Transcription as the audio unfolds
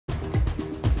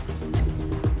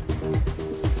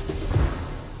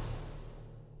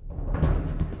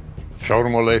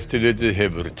Fjármálaeftirlitið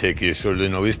hefur tekið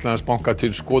söluna á Íslandsbanka til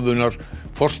skoðunar.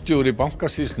 Forstjóri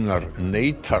Bankasýslunnar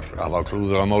neitar að hafa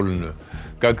klúðrað málinu.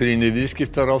 Gagnrýni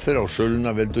viðskiptaráðherra á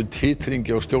söluna veldur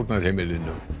titringi á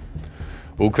stjórnarheimilinu.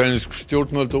 Úkraínsk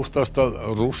stjórnvöld óttast að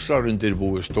Rússar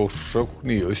undirbúi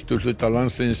stórsókn í austurhluta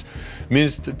landsins.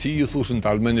 Minnst 10.000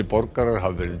 almennir borgarar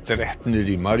hafa verið drepnir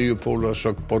í Maríupol að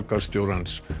sögn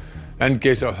borgarstjórans. Enn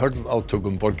geisa hörð átök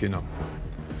borgina.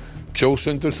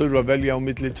 Kjósendur þurfa að velja á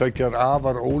milli tveggjar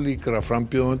afar ólíkra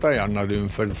frambjóðenda í annarri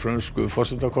umferð frönsku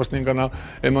forsetakosninganna.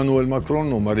 Emmanuel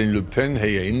Macron og Marine Le Pen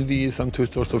heyja innvígi þann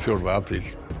 24. apríl.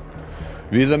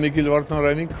 Viðamikil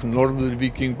varnaræfing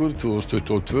Norðurvíkingur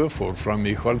 2022 fór fram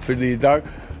í Hvalfirði í dag.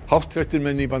 Háttsettir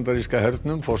menn í bandaríska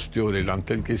hernum, forstjóri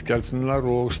Landhelgisgæslunnar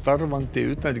og starfandi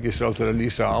utanríkisráðherra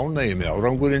lýsa ánægju með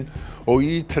árangurinn og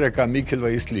ítreka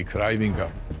mikilvægi slíkra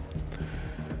æfinga.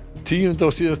 10.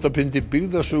 og síðasta bindi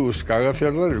byggðasögu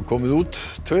Skagafjarðar komið út.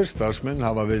 2 starfsmenn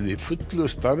hafa verið í fullu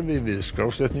starfi við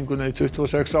skrásetninguna í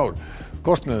 26 ár.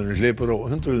 Kostnaðurinn hleypur á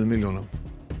 100 milljónum.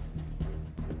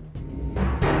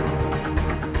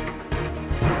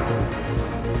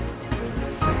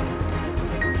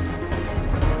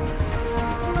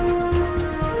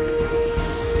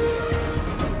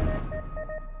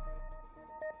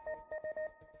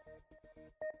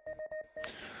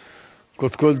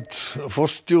 Gott kvöld.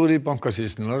 Forstjóri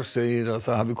Bankasýslunnar segir að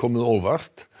það hafi komið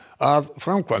óvart að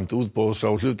framkvæmd útboðs á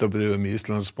hlutabréfum í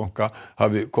Íslandsbanka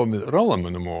hafi komið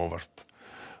ráðamönnum á óvart.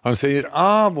 Hann segir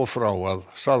af og frá að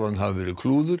salan hafi verið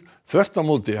klúður, þvert á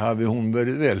móti hafi hún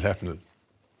verið vel heppnuð.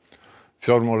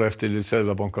 Fjármálaeftirlit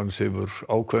Seðlabankans hefur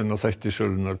ákveðna þætti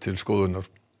sölunnar til skoðunar.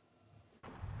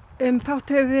 Fátt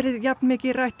hefur verið jafn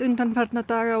mikið rætt undanfarna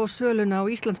daga á söluna á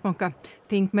Íslandsbanka.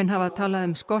 Þingmenn hafa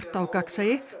talað skort á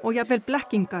gagnsæi og jafnvel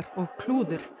blekkingar og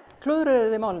klúður.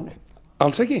 Klúðruðu þið málinu?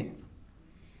 Alls ekki.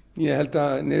 Ég held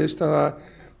að niðurstaða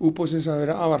útboðsins hafi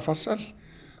verið afar farsæl.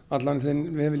 Allan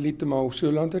þegar við lítum á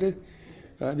söluandverðið.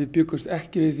 Við bjuggumst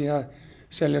ekki við því að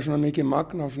selja svona mikið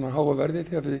magn á svona háa verði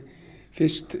þegar við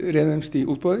fyrst réðumst í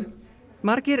útboðið.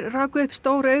 Margir ráku upp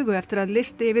stór augu eftir að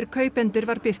listi yfir kaupendur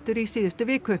var birtur í síðustu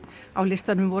viku. Á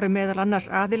listanum voru meðal annars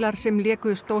aðilar sem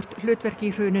léku stórt hlutverk í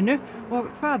hruninu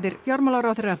og faðir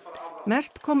fjármálaráðherra.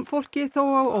 Mest kom fólki þó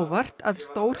á óvart að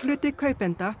stór hluti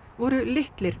kaupenda voru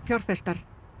litlir fjárfestar.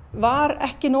 Var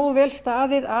ekki nógu vel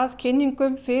staðið að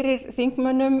kynningum fyrir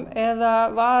þingmönnum eða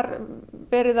var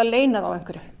verið að leyna þá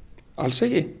einhverju? Alls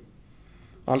ekki.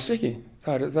 Alls ekki.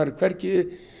 Það er hvergi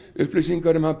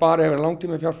upplýsingar að bara hefur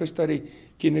langtíma fjárfestar í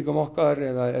kynningum okkar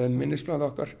eða minnisblað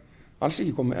okkar. Alls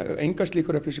ekki komið, engar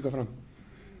slíkar upplýsingar fram.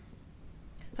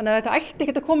 Þannig að þetta ætti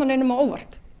ekki að koma neinum á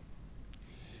óvart?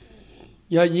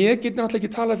 Já, ég get náttúrulega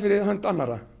ekki talað fyrir hönd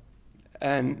annarra.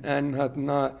 En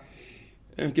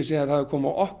ekki segja að það hafi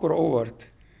komið okkur á óvart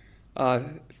að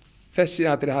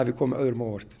þessi atriði hafi komið öðrum á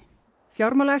óvart.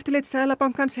 Fjármálaeftirlit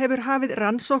Seðlabankans hefur hafið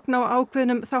rannsókn á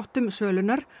ákveðnum þáttum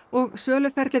sölunar og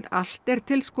söluferlið allt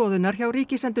til skoðunar hjá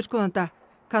ríkisendurskoðanda.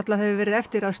 Kallað hefur verið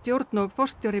eftir að stjórn og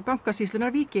forstjóri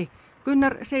Bankasýslunnar víki.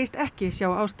 Gunnar segist ekki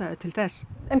sjá ástæðu til þess.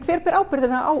 En hver ber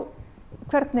ábyrgðina á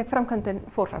hvernig framkvæmdin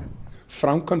fór fram?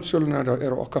 Framkvæmd sölunar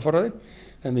er okkar forræði,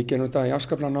 en við gerum þetta í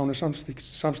afskaplega nánu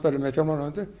samstarfi með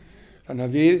fjármálaráðuneyti. Þannig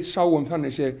að við sáum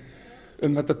þannig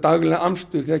þetta daglega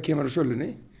amstuð þegar kemur að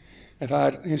sölunni. En það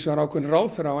er hins vegar ákveðin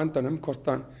ráðherra á endanum hvort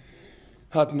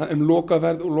hann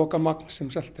lokaverð og lokamagn sem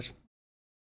selt er.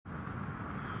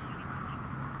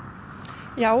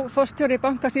 Já, forstjóri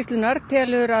Bankasýslunnar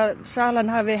telur að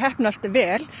salan hafi heppnast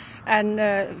vel en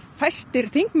fæstir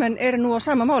þingmenn eru nú á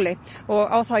sama máli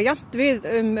og á það jafnt við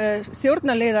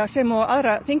stjórnarliða sem og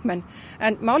aðra þingmenn.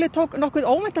 En málið tók nokkuð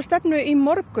óvænta stefnu í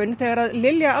morgun þegar að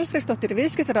Lilja Alfreðsdóttir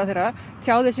viðskiptaráðherra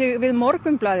tjáði sig við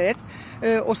Morgunblaðið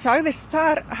og sagðist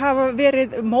þar hafa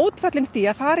verið mótfallin því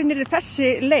að farin yrði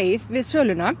þessi leið við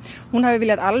söluna. Hún hafi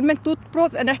viljað almennt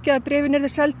útboð en ekki að bréfin yrði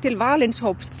seld til valins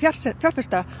hóps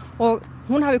fjárfesta og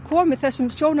hún hafi komið þessum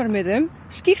sjónarmiðum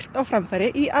skýrt á framfæri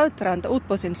í aðdraganda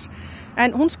útboðsins.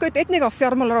 En hún skaut einnig á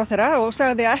fjármálaráðherra og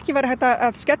sagði að ekki væri hægt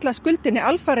að skella skuldinni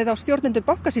alfarið á stjórnendur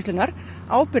Bankasýslunnar.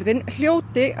 Ábyrgðin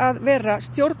hljóti að vera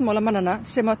stjórnmálamannanna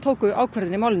sem að tóku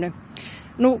ákvörðun í málinu.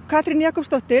 Nú, Katrín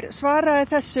Jakobsdóttir svaraði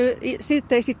þessu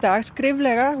síðdegis í dag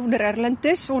skriflega, hún er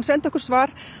erlendis, hún sendi okkur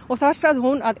svar og þar sagði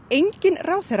hún að engin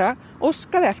ráðherra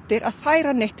óskaði eftir að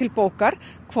færa neitt til bókar,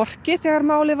 hvorki þegar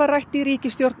málið var rætt í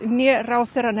ríkisstjórn né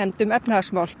ráðherranefnd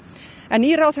efnahagsmál. En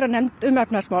í ráðherranefnd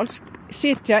efnahagsmál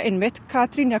sitja einmitt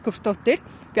Katrín Jakobsdóttir,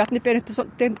 Bjarni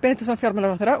Benediktsson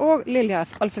fjármálaráðherra og Lilja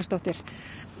Alfreðsdóttir.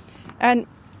 En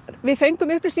Við fengum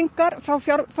upplýsingar frá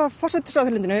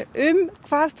forsætisráðuneytinu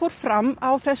hvað fór fram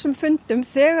á þessum fundum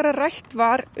þegar rætt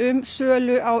var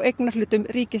sölu á eignarhlutum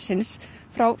ríkisins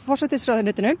frá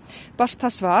forsætisráðuneytinu. Barst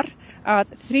það svar að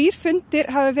 3 fundir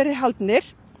hafi verið haldnir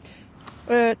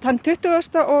þann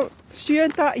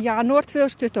 27. janúar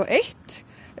 2021,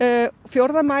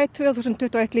 4. maí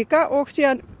 2021 líka og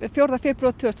síðan 4.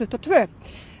 febrúar 2022.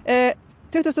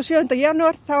 27.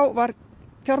 janúar þá var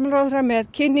fjármálaráðherra með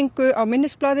kynningu á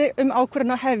minnisblaði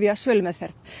ákvörðun að hefja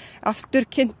sölumeðferð. Aftur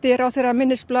kynnti ráðherra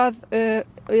minnisblað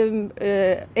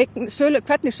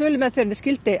hvernig sölumeðferðinni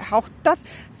skyldi háttað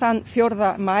þann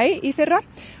 4. maí í fyrra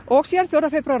og síðan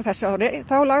 4. febrúar þessu ári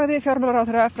þá lagði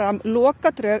fjármálaráðherra fram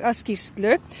lokadrög að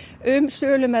skýrslu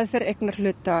sölumeðferð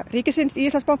eignarhluta ríkisins í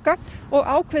Íslandsbanka og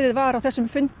ákveðið var á þessum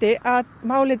fundi að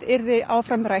málið yrði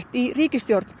áfram rætt í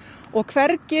ríkisstjórn. Og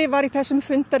hvergi var í þessum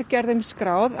fundargerðum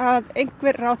skráð að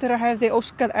einhver ráðherra hefði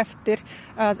óskað eftir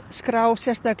að skrá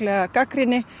sérstaklega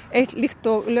gagnrýni líkt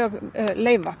og lög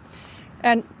leyfa.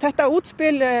 En þetta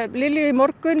útspil Lilju í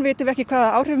morgun vitum við ekki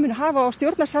hvaða áhrif mun hafa á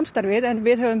stjórnarsamstarfið en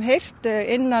við höfum heyrt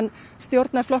innan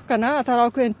stjórnarflokkana að það er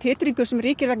ákveðin titringur sem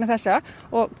ríkir vegna þessa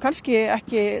og kannski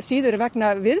ekki síður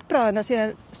vegna viðbragðana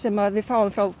sem að við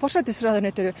fáum frá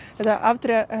forsætisráðuneytinu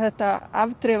þetta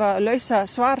afdrifa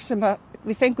svar sem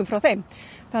við fengum frá þeim.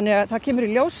 Þannig að það kemur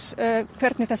í ljós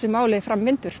hvernig þessi máli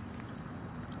framvindur.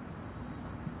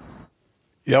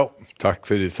 Já, takk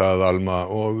fyrir það Alma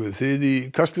og þið í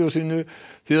Kastljósinu,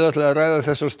 þið ætlaði að ræða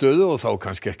þessa stöðu og þá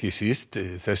kannski ekki síst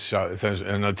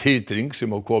þennan titring sem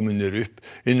á komin upp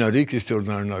innan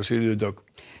ríkisstjórnarinnar, Sigríður Dögg.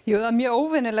 Jú, það er mjög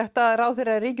óvinnilegt að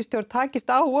ráðherra ríkisstjórn takist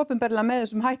á opinberlega með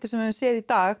þessum hætti sem við höfum séð í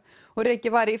dag og Riki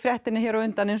var í fréttinni hér á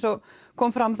undan eins og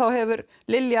kom fram þá hefur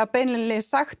Lilja beinlínis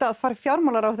sagt að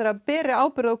fjármálaráðherra beri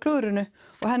ábyrgð á klúðrinu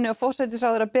og henni og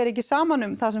forsætisráðherra beri ekki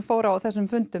saman það sem fór á þessum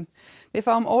fundum. Við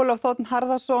fáum Ólaf Þ.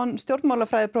 Harðarson,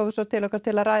 stjórnmálafræðiprófessor til okkar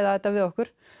til að ræða þetta við okkur.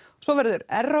 Svo verður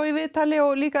RÚV í viðtali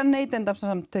og líka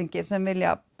neytendasamtöngir sem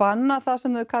vilja banna það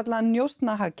sem þau kalla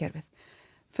njósnahagkerfið.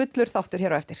 Fullur þáttur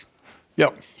hér á eftir. Já,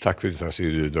 takk fyrir það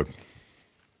Sigríður Dögg.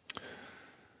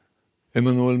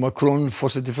 Emmanuel Macron,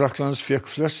 forseti Frakklands, fékk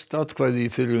flest atkvæði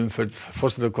í fyrri umferð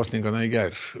forsetakosninganna í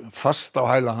gær. Fast á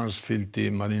hæla hans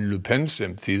fylgdi Marine Le Pen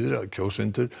sem þýðir að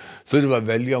kjósendur þurfa að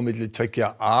velja á milli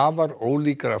tveggja afar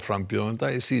ólíkra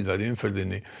frambjóðanda í síðari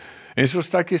umferðinni. Eins og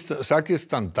sakir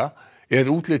standa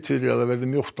útlit fyrir að það verði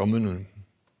mjótt á mununum.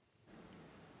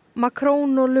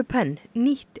 Macron og Le Pen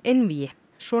nýtt einvígi.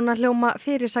 Svona hljóma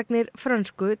fyrirsagnir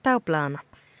frönsku dagblaðana.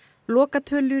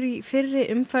 Lokatölur í fyrri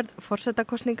umferð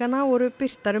forsetakosningana voru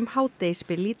birtar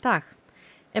hádegisbil í dag.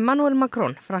 Emmanuel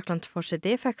Macron,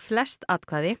 Frakklandsforseti, fekk flest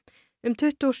atkvæði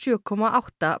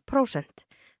 27,8%.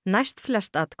 Næst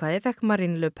flest atkvæði fekk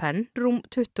Marine Le Pen rúm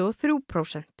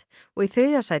 23% og í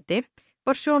þriðja sæti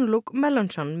var Jean-Luc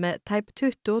Mélenchon með tæp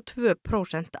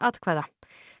 22% atkvæða.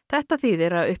 Þetta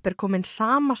þýðir að upp komin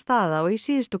sama staða og í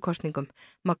síðustu kosningum.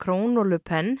 Macron og Le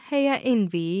Pen heyja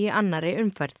einvígi í annarri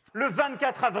umferð. Le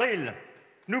 24 avril,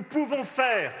 nous pouvons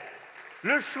faire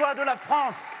le choix de la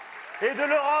France et de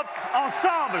l'Europe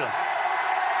ensemble.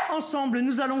 Ensemble,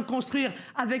 nous allons construire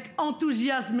avec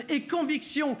enthousiasme et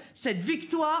conviction cette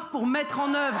victoire pour mettre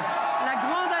en œuvre la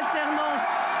grande alternance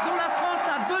dont la France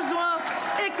a besoin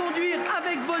et conduire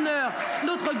avec bonheur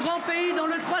notre grand pays dans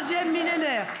le 3e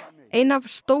millénaire. Ein af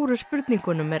stóru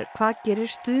spurningunum hvað gerir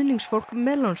stuðningsfólk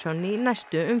Mélenchon í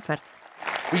næstu umferð.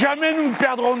 Jamais nous ne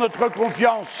perdrons notre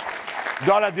confiance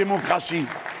dans la démocratie.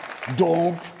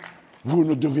 Donc, vous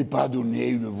ne devez pas donner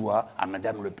une voix à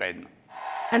Madame Le Pen.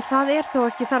 En það þó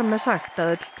ekki þar með sagt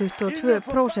að öll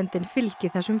 22%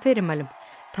 fylgi þessum fyrirmælum.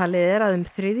 Talið að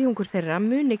þriðjungur þeirra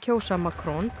muni kjósa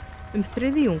Macron,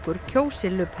 þriðjungur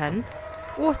kjósi Le Pen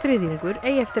og þriðjungur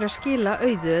eigi eftir að skila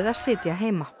auðu eða sitja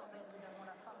heima.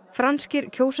 Franskir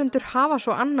kjósendur hafa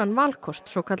svo annan valkost,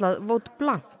 svo kallað vote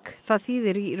blank. Það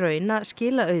þýðir í raun að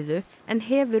skila auðu en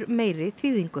hefur meiri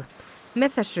þýðingu.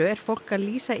 Með þessu fólk að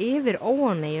lýsa yfir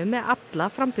óánægju með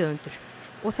alla frambjóðendur.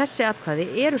 Og þessi atkvæði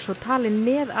eru svo talin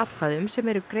með atkvæðum sem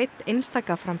eru greidd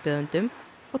einstaka frambjóðendum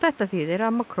og þetta þýðir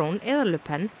að Macron eða Le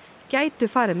Pen gætu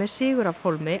farið með sigur af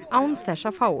hólmi án þess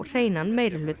að fá hreinan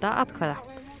meirihluta atkvæða.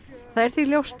 Það því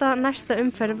ljóst að næsta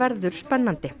umferð verður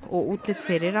spennandi og útlit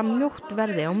fyrir að mjótt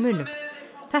verði á munum.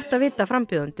 Þetta vita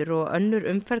frambjóðendur og önnur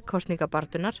umferð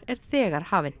kosningabartunar þegar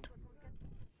hafin.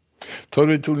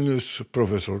 Torfi Tulinius,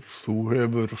 prófessor, þú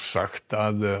hefur sagt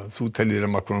að þú tellir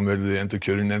að Macron verði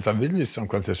endurkjörinn en það virðist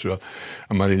samkvæmt þessu að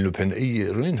Marine Le Pen eigi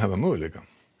raunhæfa möguleika.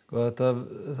 Það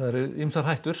eru ýmsar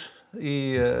hættur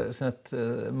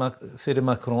fyrir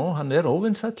Macron, hann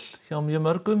óvinsæll hjá mjög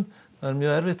mörgum. Það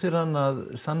mjög erfitt fyrir hann að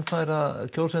sannfæra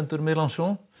kjósendur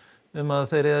Mélenchon að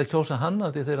þeir eiga að kjósa hann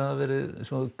af því þeir hafa verið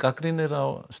svo gagnrýnir á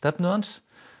stefnu hans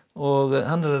og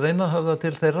hann að reyna að höfða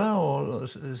til þeirra og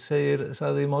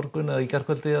sagði í morgun eða í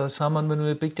gærkvöldi að saman munum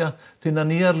við finna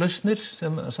nýjar lausnir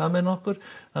sem sameina okkur.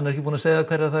 Hann ekki búinn að segja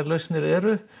hverjar þær lausnir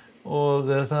eru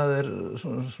og það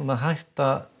svona hætta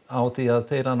á því að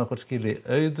þeir annarkvort skili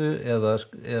auðu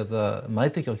eða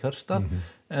mæti ekki á kjörstað.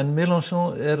 En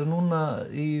Mélenchon núna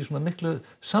í svona miklu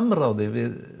samráði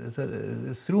við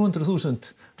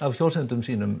 300.000 af kjósendum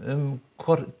sínum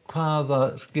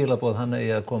hvaða skilaboð hann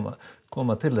eigi að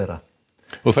koma til þeirra.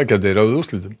 Og það gæti ráðið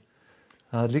úrslitum?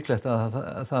 Það líklegt að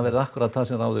það verði akkurat það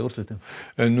sem ráði úrslitum.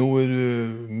 En nú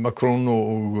Macron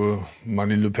og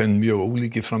Marine Le Pen mjög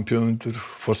ólíkir frambjóðendur,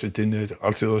 forsetinn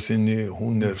alþjóðasinni,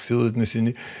 hún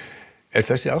þjóðernissinni.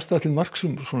 Þessi afstæð til marks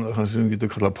svona það sem við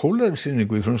getum kallað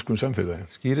polariseringu í frönskum samfélagi?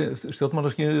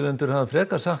 Stjórnmálaskýrendur hafa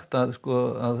frekar sagt að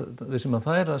við sem að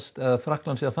færast, eða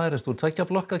Frakkland sé að færast úr tveggja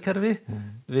blokkakerfi,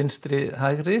 vinstri,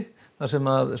 hægri, þar sem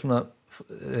að svona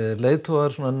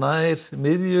leiðtogar svona nær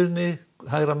miðjunni,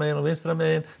 hægra megin og vinstra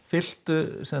megin,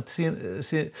 fylltu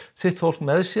sitt fólk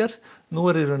með sér. Nú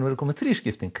í raun og veru komið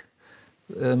þrískipting.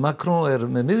 Macron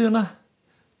með miðjuna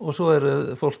og svo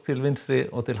fólk til vinstri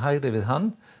og til hægri við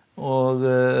hann og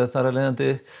þar leiðandi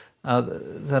að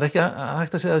það ekki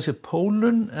hægt að segja þessi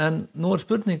pólun en nú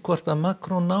spurning hvort að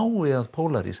Macron nái að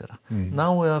pólarísera,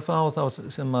 nái að fá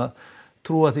þá sem að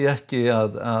trúa því ekki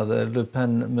að Le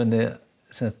Pen muni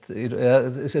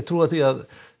trúa því að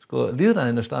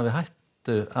lýðræðinu stafi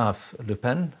hættu af Le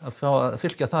Pen að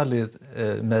fylgja það lið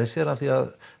með sér af því að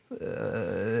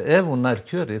ef hún nær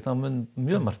kjöri þá mun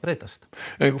mjög margt breytast.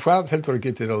 En hvað heldur að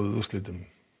geti ráðið úrslitum?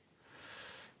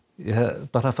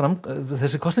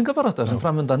 Þessi kosningabarátta sem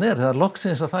framundan það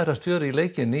loksins að færast fjör í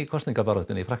leikinn í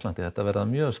kosningabaráttunni í Frakklandi. Þetta verða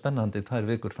mjög spennandi 2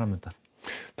 vikur framundan.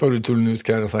 Tóri Tulnius,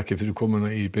 kæra þakki fyrir komuna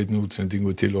í beinni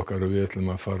útsendingu til okkar og við ætlum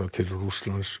að fara til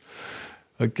Rússlands.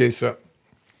 Það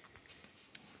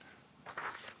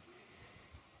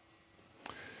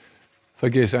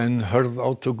geisa enn hörð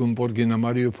átökum borgina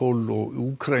Mariupol og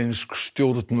úkraínsk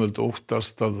stjórnvöld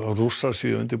óttast að Rússar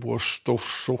séu undirbúa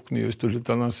stórsókn í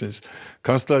austurhluta landsins.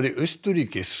 Kanslari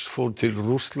Austurríkis fór til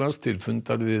Rússlands til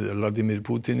fundar við Vladimir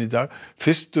Putin í dag,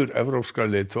 fyrstur evrópskra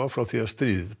leiðtoga frá því að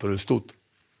stríðið braust út.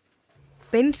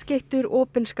 Beinskeyttur,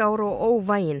 opinskár og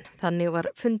óvæginn. Þannig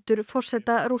var fundur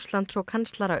forseta Rússlands og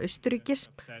kanslara Austurríkis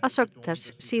að sögn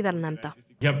þess síðarnefnda.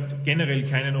 Ich habe generell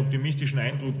keinen optimistischen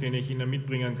Eindruck, den ich Ihnen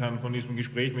mitbringen kann von diesem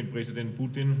Gespräch mit Präsident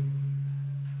Putin.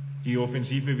 Die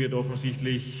Offensive wird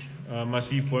offensichtlich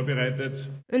massiv vorbereitet.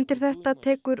 Undir þetta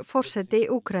tekur forseti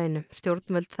Úkraínu.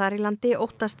 Stjórnvöld þar í landi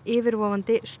óttast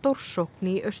yfirvofandi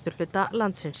stórsókn í austurhluta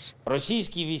landsins.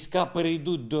 Російські війська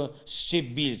перейдуть до ще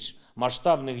більш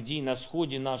масштабних дій на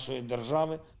сході нашої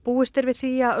держави. Búist við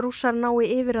því að Rússar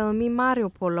nái yfirráðum í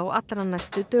Mariupol á allra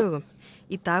næstu dögum.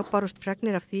 Í dag barust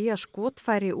fregnir af því að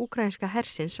skotfæri úkraínska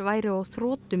hersins væri á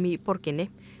þrotum í borginni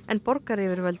en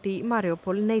borgaryfirvöld í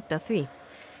Mariupol neita því.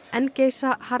 En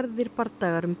geisa harðir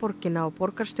bardagar borgina og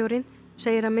borgarstjórinn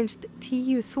segir að minnst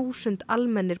 10.000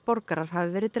 almennir borgarar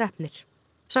hafi verið drepnir.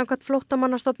 Samkvæmt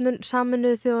flóttamannastofnun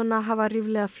Sameinuðu þjóðanna hafa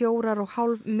ríflega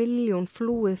 4,5 milljón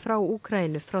flúið frá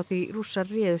Úkraínu frá því Rússar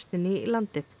réðust inn í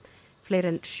landið. Fleiri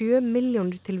en 7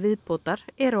 milljónir til viðbótar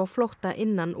á flótta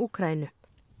innan Úkraínu.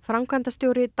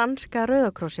 Framkvæmdastjóri danska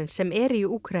Rauðakrossins sem í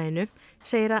Úkraínu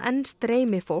segir að enn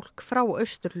streymi fólk frá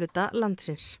austurhluta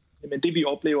landsins. Men det vi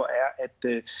oplever at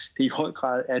det i høj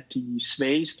grad de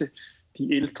svageste, de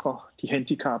ældre, de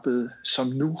handicappede, som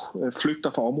nu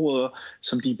flygter fra områder,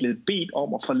 som de blevet bedt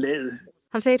om at forlade.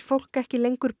 Hann segir fólk ekki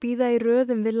lengur bíða í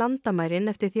röðum við landamærin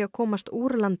eftir því að komast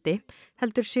úr landi,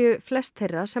 heldur séu flest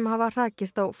þeirra sem hafa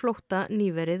hrakist á flótta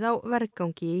nýverið á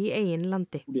vergangi í eigin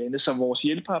landi. Så vores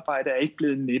hjælpearbejde ikke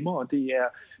blevet nemmere, og det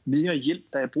mere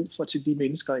hjælp, der brug for til de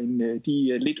mennesker end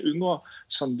de lidt yngre,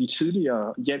 som vi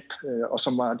tidligere hjalp, og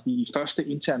som var de første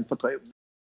internt fordrevne.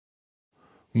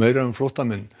 Meira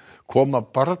flóttamenn. Koma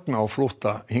barna á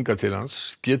flótta hingað til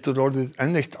hans getur orðið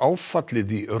enn eitt áfallið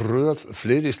í röð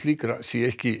fleiri slíkra sé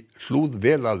ekki hlúð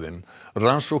vel að þeim.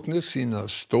 Rannsóknir sýna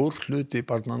að stór hluti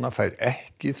barnanna fær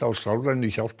ekki þá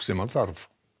sálrænu hjálp sem hann þarf.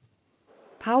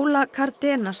 Pála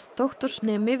Cardenas,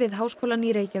 doktorsnemi við Háskólann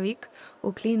í Reykjavík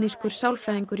og klíniskur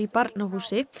sálfræðingur í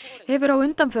barnahúsi, hefur á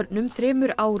undanförnum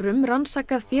 3 árum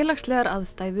rannsakað félagslegar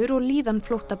aðstæður og líðan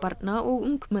flóttabarna og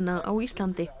ungmenna á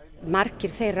Íslandi. Margir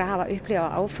þeirra hafa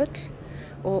upplifað áföll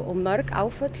og mörg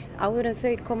áföll áður en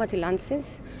þau koma til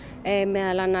landsins,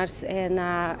 meðal annars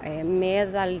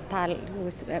meðaltal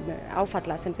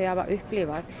áfalla sem þau hafa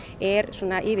upplifað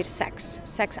svona yfir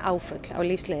 6 áföll á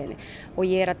lífsleiðinni og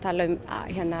ég að tala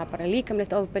bara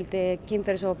líkamlegt ofbeldi,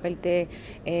 kynferðisofbeldi,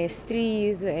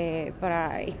 stríð, bara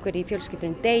einhver í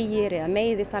fjölskyldunum deyr eða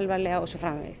meiðist alvarlega og svo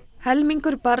framvegis.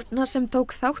 Helmingur barna sem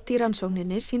tók þátt í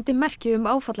rannsókninni sýndi merki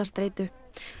áfallastreitu.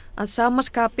 Að sama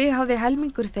skapi hafði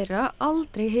helmingur þeirra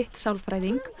aldrei hitt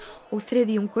sálfræðing og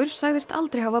þriðjungur sagðist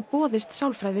aldrei hafa boðist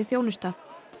sálfræði þjónusta.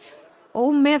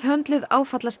 Ómeðhöndluð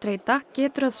áfallastreita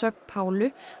getur að sögn Pálu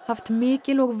haft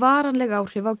mikil og varanleg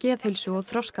áhrif á geðheilsu og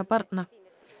þroska barna.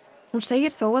 Hún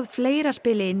segir þó að fleira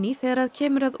spili inn í þegar að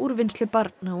kemur að úrvinnslu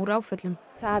barna úr áföllum.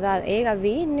 Það að eiga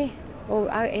vini og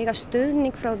eiga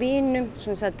stuðning frá vinum,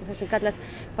 það sem kallast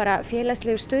bara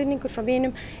félagslegur stuðningur frá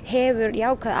vinum, hefur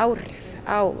jákvæð áhrif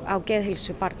á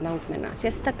geðheilsu barna og ungmenna,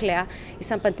 sérstaklega í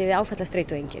sambandi við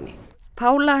áfallastreitueinkenni.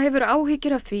 Pála hefur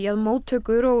áhyggjur af því að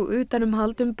móttökur og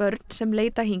utanumhald börn sem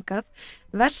leita hingað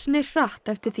versni hratt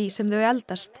eftir því sem þau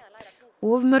eldast.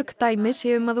 Of mörg dæmi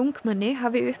séu að ungmenni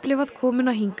hafi upplifað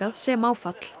komuna hingað sem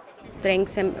áfall. Dreng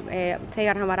sem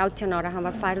þegar hann var 18 ára, hann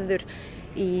var færður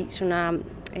í svona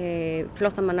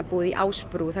flóttamannabúð í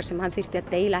Ásbrú þar sem hann þyrfti að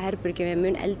deila herbergi við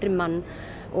mun eldri mann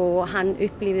og hann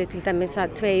upplifði til dæmis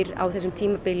að 2 á þessum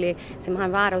tímabili sem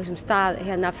hann var á þessum stað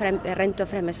reyndu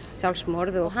að fremja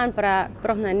sjálfsmorð og hann bara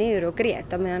brotnaði niður og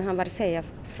grét á meðan hann var að segja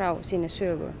frá sínu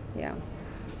sögu. Já.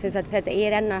 Þetta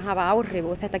enn að hafa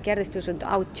áhrif og þetta gerðist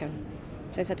 2018,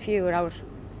 4 ár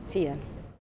síðan.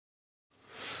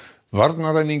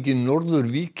 Varnaræfingin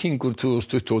Norður-Víkingur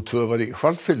 2022 var í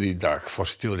Hvalfirði í dag.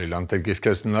 Forstjóri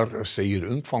Landhelgisgæslunnar segir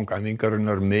umfang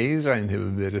æfingarinnar meira en hefur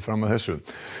verið fram að þessu.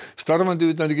 Starfandi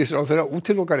utanríkisráðherra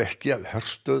útilokar ekki að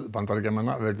herstöð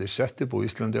Bandaríkjamanna verði sett upp á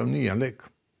Íslandi á nýjan leik.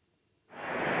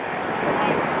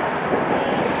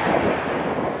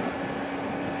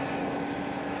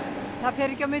 Það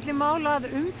fer ekki á milli mála að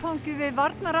umfangið við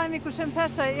varnaræfingu sem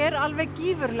þessa alveg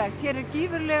gífurlegt. Hér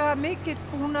gífurlega mikill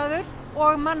búnaður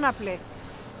og mannafli.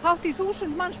 Hátt í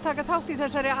 1000 manns taka þátt í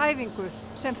þessari æfingu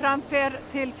sem framfer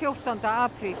til 14.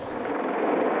 apríl.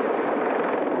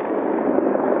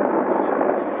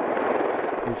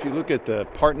 If you look at the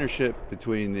partnership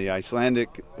between the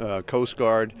Icelandic Coast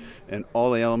Guard and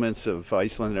all the elements of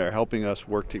Iceland that are helping us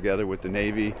work together with the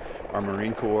Navy, our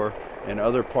Marine Corps, and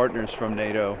other partners from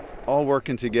NATO, all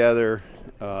working together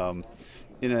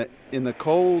in the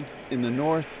cold, in the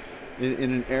north,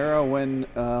 in an era when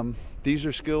these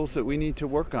are skills that we need to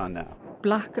work on now.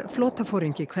 Black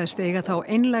flotafóringi kveðst eiga þá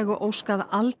einlægu óskað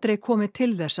aldrei komið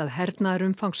til þess að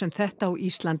hernaðarumfang sem þetta á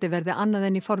Íslandi verði annað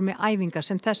en í formi æfinga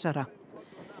sem þessara.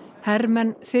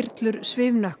 Hermenn, þyrlur,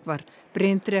 svifnökkvar,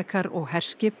 bryndrekar og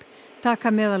herskip taka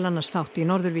meðal annars þátt í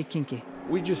Norður-Víkingi.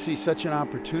 We just see such an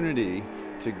opportunity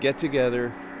to get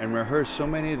together and rehearse so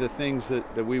many of the things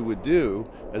that we would do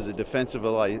as a defensive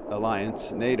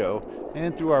alliance, NATO,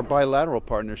 and through our bilateral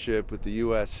partnership with the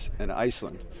US and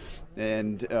Iceland.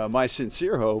 And my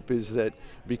sincere hope is that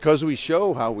because we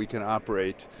show how we can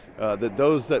operate, that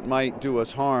those that might do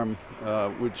us harm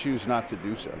would choose not to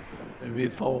do so.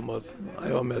 Við fáum að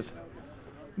æfa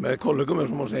með kollegum, eins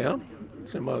og má segja,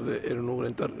 sem eru nú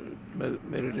reyndar með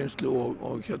meiri reynslu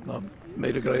og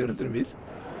meiri græður heldur en við.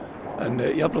 En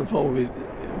jafnframt fáum við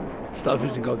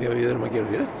staðfesting á því að við erum að gera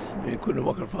rétt. Við kunnum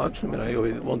okkar fag sem að eiga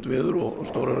við vond veður og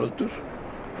stórar öldur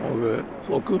og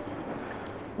þoku.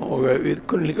 Og við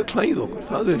kunnum líka klæða okkur.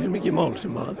 Það mikið mál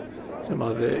sem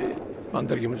að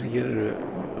Bandaríkjamenn sem hér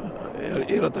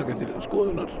eru að taka til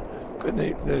skoðunar.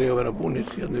 Hvernig þeir eiga að vera búnir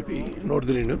upp í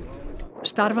norðurlínu.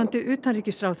 Starfandi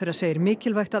utanríkisráðherra segir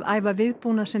mikilvægt að æfa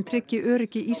viðbúnað sem tryggi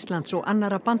öryggi Íslands og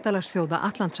annarra bandalagsþjóða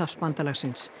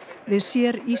Atlantshafsbandalagsins við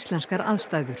sér íslenskar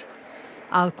aðstæður.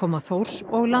 Aðkoma Þórs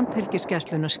og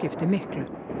Landhelgisgæslunnar skipti miklu.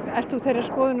 Ert þú þeirra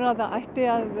skoðunar að það ætti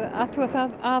að athuga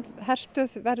það að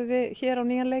herstöð verði hér á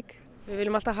nýjan leik? Við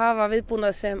viljum alltaf hafa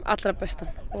viðbúnað sem allra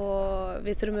bestan og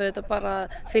við þurfum auðvitað bara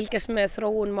að fylgjast með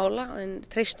þróun mála en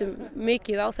treystum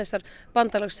mikið á þessar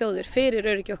bandalagsþjóðir fyrir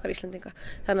öryggi okkar Íslendinga.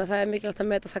 Þannig að það mikilvægt að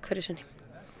meta það hverju sinni.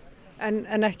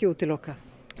 En ekki útiloka?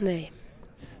 Nei.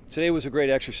 Today was a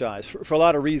great exercise for a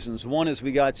lot of reasons. One is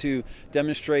we got to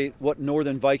demonstrate what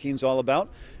Northern Viking's all about,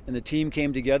 and the team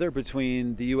came together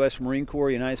between the U.S. Marine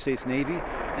Corps, United States Navy.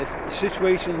 If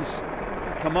situations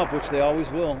come up, which they always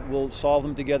will, we'll solve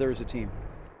them together as a team.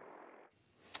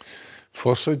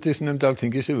 Forsætisnefnd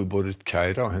Alþingis hefur borist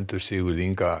kæra á hendur Sigurði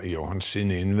Inga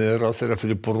Jóhannssyni innviðaráðherra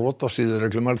fyrir brot á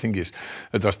siðareglum Alþingis.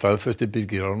 Þetta staðfesti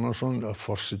Birgir Ármannsson,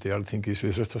 forseti Alþingis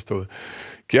við fréttastofu.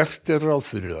 Gert ráð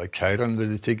fyrir að kæran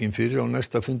verði tekin fyrir á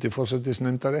næsta fundi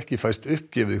forsætisnefndar. Ekki fæst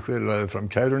uppgefið hver lagði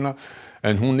fram kæruna,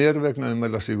 en hún vegna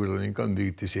ummæla Sigurðar Inga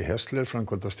Vigdísi Häsler,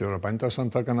 framkvæmdastjóra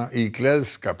Bændasamtakanna, í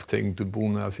gleðskap tengdu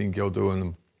búnaðarþingi á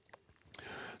dögunum.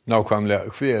 Nákvæmlega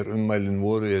hver ummælin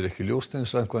voru ekki ljóst, en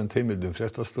samkvæmt heimildum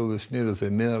fréttastofu sneru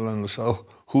þau meðal annars á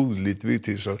húðlit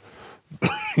Vigdísar.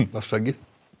 Afsakið.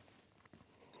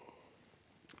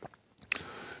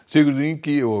 Sigurður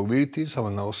Ingi og Vigdís hafa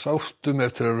náð sáttum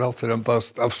eftir að ráðherrann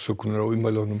baðst afsökunar á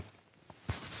ummælunum.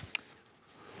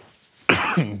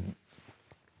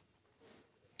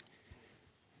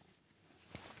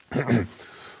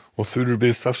 Og Þuríður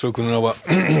biðst afsökunar á að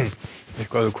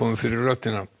eitthvað hefur komið fyrir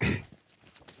röddina.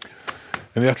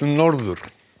 En við ætlum norður.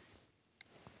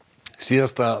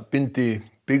 Síðasta bindi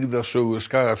byggðasögu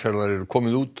Skagafjarðar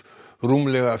komið út,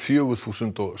 rúmlega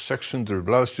 4.600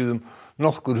 blaðsíðum,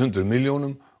 nokkur 100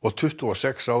 milljónum og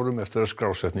 26 árum eftir að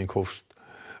skrásetning hófst.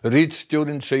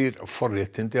 Ritstjórinn segir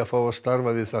forréttindi að fá að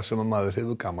starfa við það sem að maður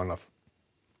hefur gaman af.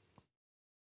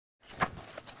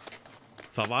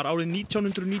 Það var árið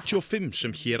 1995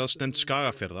 sem héraðsnefnd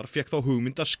Skagafjarðar fékk þá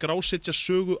hugmynd að skrásetja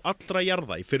sögu allra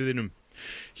jarða í firðinum.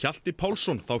 Hjalti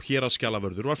Pálsson, þá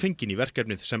héraðsskjalavörður, var fenginn í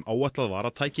verkefnið sem áætlað var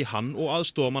að tæki hann og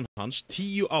aðstoðarmann hans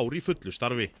 10 ár í fullu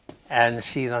starfi. En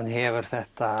síðan hefur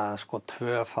þetta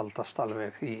tvöfaldast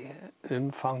alveg í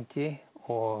umfangi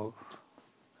og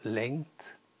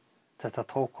lengd. Þetta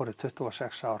tók orðið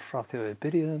 26 ár frá því að við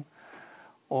byrjuðum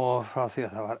og frá því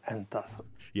að það var endað.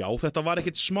 Já, þetta var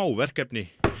ekkert smá verkefni.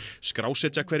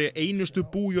 Skrásetja hverja einustu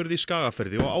bújörð í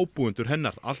Skagafirði og ábúendur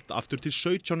hennar, allt aftur til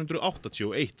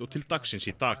 1781 og til dagsins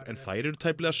í dag, en þær eru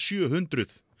tæplega 700.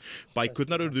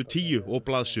 Bækurnar urðu 10 og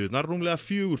blaðsíðurnar rúmlega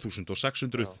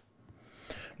 4.600.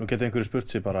 Nú getur einhverju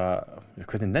spurt sig bara,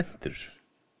 hvernig nefndir þessu?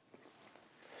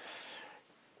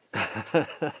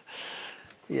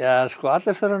 Já,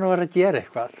 allir þurfa nú að vera að gera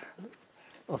eitthvað.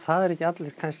 Og það ekki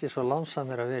allir kannski svo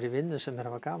lánsamir að vera í vinnu sem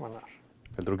hafa gaman af.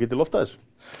 Heldur þú getið loftað þessu?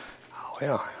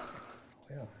 Já.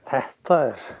 Þetta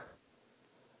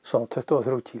svona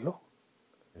 23 kíló.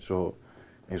 Eins og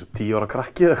 10 ára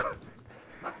krakki eða eitthvað?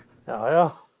 Já.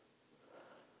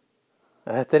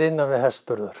 Þetta innan við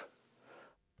hestburður.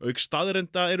 Auk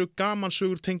staðrenda eru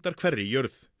gamansögur tengdar hverri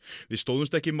jörð. Við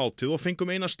stóðumst ekki mátið og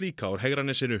fengum eina slíka úr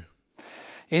Hegranesinu.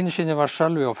 Einu sinni var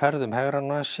Sölvi á ferð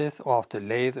Hegranesið og átti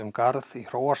leið garð í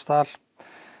Hróarsdal.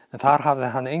 En þar hafði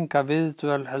hann enga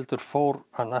viðdvöl heldur fór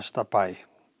að næsta bæ.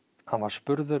 Hann var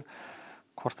spurður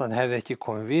hvort hann hefði ekki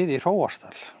komið við í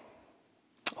Hróarsdal.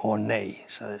 Ó nei,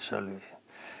 sagði Sölvi,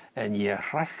 en ég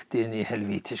hrækti inn í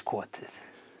helvítiskotið.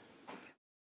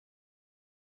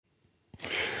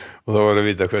 Og það var að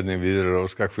vita hvernig viðrar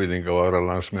á Skagfirðinga og aðra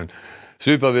landsmenn.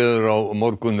 Svipað veður á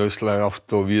morgun, austlæg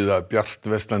átt og víða bjart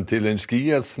vestan til en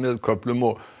skýjað með köflum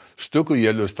og stöku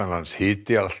élustanlands,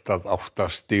 hiti allt að 8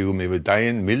 stigum yfir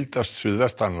daginn, mildast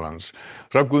suðvestanlands.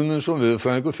 Hrafn Guðmundsson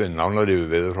veðurfræðingur fer nánar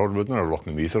yfir veðurhorfurnar að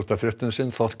loknum íþróttafréttum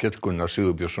sem Þorkell Gunnar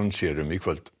Sigurbjörnsson sér í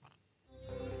kvöld.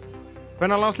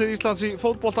 Kvennalandslið Íslands í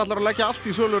fótbolta ætlar að leggja allt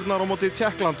í sölurnar á móti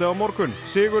Tékklandi á morgun.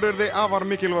 Sigur yrði afar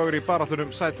mikilvægur í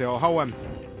baráttunum sæti á HM.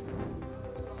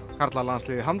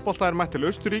 Karlalandsliði handbolta mætt til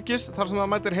Austurríkis þar sem það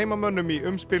mætir heimamönnum í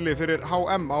umspili fyrir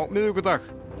HM á miðvikudag.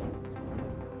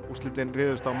 Úrslitin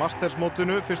riðust á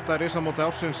Masters-mótinu, fyrsta risamóti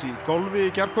ársins í golfi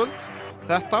í gærkvöld.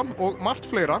 Þetta og margt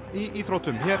fleira í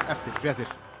íþróttum hér eftir fréttir.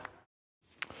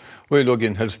 Og í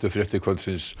lokin helstu fréttir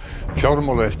kvöldsins.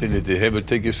 Fjármálaeftirlitið hefur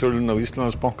tekið söluna á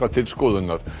Íslandsbanka til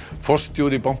skoðunar.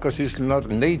 Forstjóri bankasýslunnar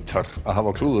neitar að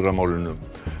hafa klúður á málinu.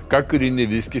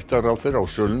 Gagnrýni viðskiptaráðherra á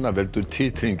söluna veldur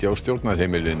titringi á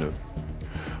stjórnarheimilinu.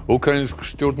 Úkraínsk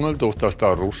stjórnvöld óttast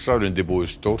að Rússar undirbúi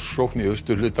stórsókn í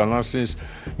austurhluta landsins.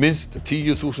 Minnst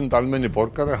 10.000 almennir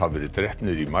borgarar hafa verið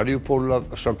drepnir í Mariupol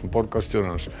að sögn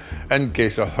borgarstjórans, en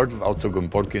geisa hörð átök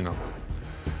borgina.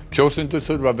 Kjósendur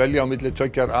þurfa að velja á milli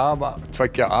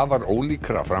tveggja afar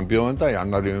ólíkra frambjóðenda í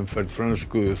annarri umferð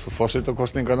frönsku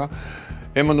forsetakosninganna.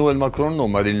 Emmanuel Macron og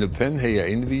Marine Le Pen heyja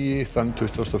einvígi þann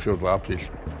 24. apríl.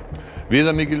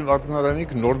 Viðamikil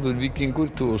varnaræfing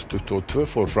Norðurvíkingur 2022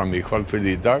 fór fram í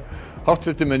Hvalfirði í dag.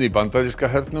 Háttsettumenn í bandaríska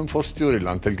hernum, forstjóri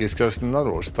landhelgisgæslunnar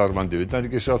og starfandi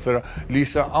utanríkisráðherra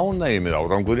lýsa ánægju með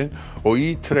árangurinn og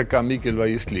ítreka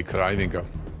mikilvægi slíkra æfinga.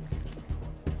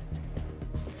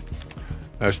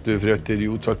 Næstu fréttir í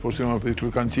útvarpi og sjónvarpi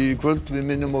klukkan 10 í kvöld. Við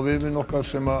minnum á vefinn okkar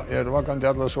sem vakandi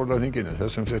allan sólarhringinn.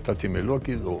 Þessum fréttatími er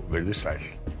lokið og verið sæl.